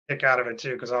kick out of it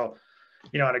too, because I'll,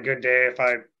 on a good day, if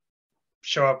I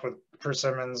show up with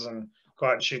persimmons and go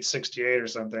out and shoot 68 or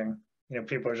something,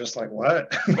 people are just like,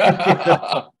 what?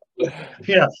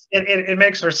 It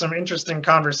makes for some interesting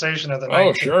conversation of the night.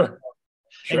 Oh, sure.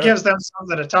 It gives them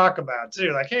something to talk about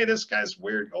too. Like, hey, this guy's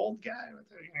weird old guy,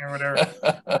 or whatever.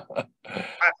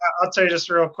 I'll tell you just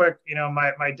real quick.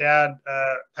 My dad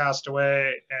passed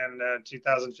away in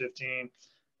 2015,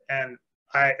 and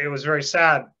it was very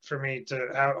sad for me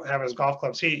to have his golf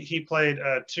clubs. He played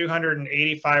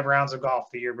 285 rounds of golf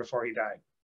the year before he died.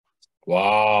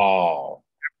 Wow.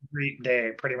 Every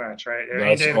day, pretty much, right?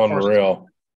 That's unreal.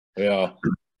 Yeah.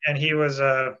 And he was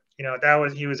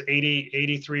he was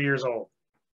 83 years old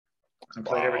and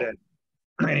played every day.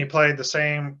 And he played the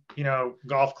same,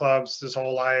 golf clubs his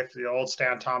whole life, the old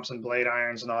Stan Thompson blade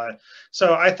irons and all that.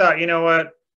 So I thought, you know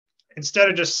what? Instead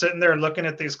of just sitting there looking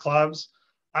at these clubs,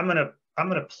 I'm gonna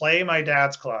play my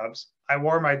dad's clubs. I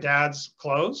wore my dad's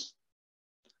clothes,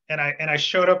 and I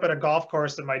showed up at a golf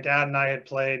course that my dad and I had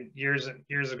played years and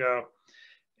years ago,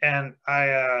 and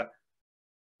I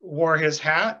wore his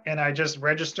hat, and I just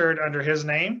registered under his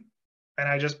name, and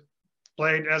I just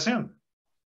played as him.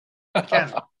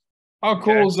 Ken. How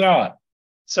cool is that?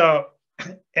 So,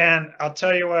 and I'll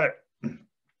tell you what,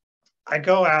 I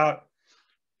go out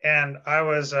and I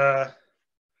was,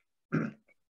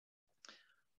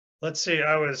 let's see,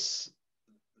 I was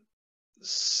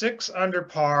 6 under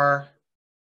par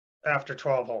after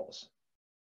 12 holes.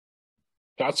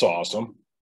 That's awesome.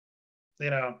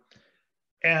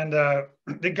 And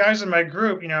the guys in my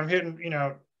group, I'm hitting,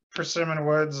 persimmon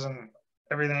woods and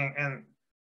everything. And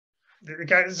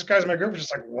this guys in my group are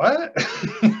just like, what?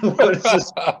 What is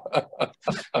this?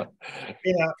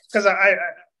 Because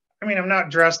I'm not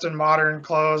dressed in modern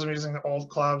clothes. I'm using the old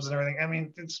clubs and everything.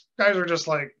 Guys were just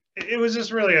like, it was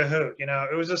just really a hoot.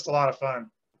 It was just a lot of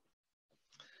fun.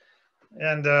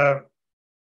 And I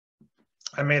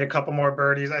made a couple more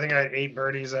birdies. I think I had 8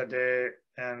 birdies that day,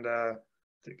 and I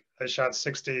shot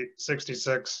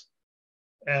 66,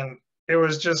 and it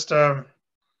was just really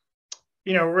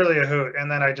a hoot. And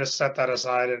then I just set that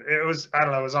aside, and it was, I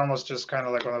don't know, it was almost just kind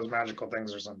of like one of those magical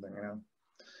things or something,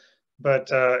 but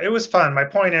it was fun. My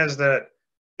point is that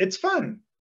it's fun,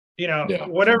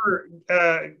 whatever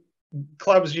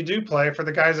clubs you do play, for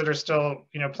the guys that are still,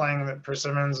 playing the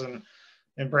persimmons and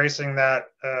embracing that,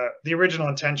 the original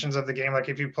intentions of the game. Like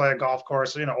if you play a golf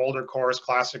course, older course,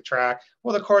 classic track,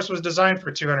 well, the course was designed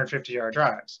for 250-yard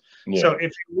drives. Yeah. So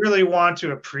if you really want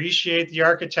to appreciate the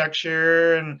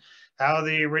architecture and how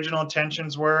the original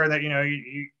intentions were, that,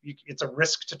 it's a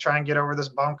risk to try and get over this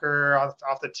bunker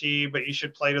off the tee, but you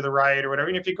should play to the right or whatever.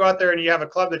 And if you go out there and you have a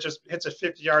club that just hits it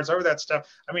 50 yards over that stuff,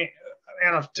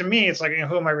 to me, it's like,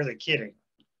 who am I really kidding?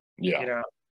 Yeah.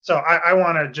 So I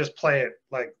want to just play it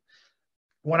like,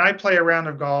 when I play a round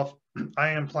of golf, I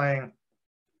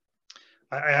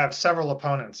have several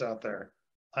opponents out there.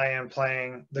 I am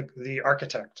playing the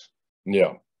architect.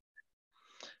 Yeah.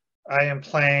 I am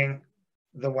playing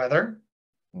the weather,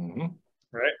 right?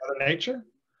 Mother Nature.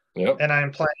 Yep. And I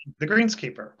am playing the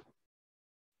greenskeeper.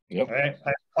 Yep. Right.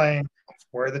 I'm playing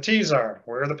where the tees are,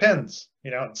 where are the pins.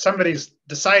 Somebody's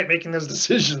making those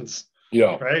decisions.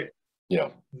 Yeah. Right. Yeah.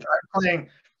 I'm playing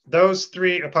those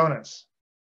 3 opponents.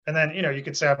 And then, you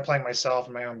could say I'm playing myself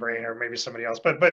in my own brain, or maybe somebody else. But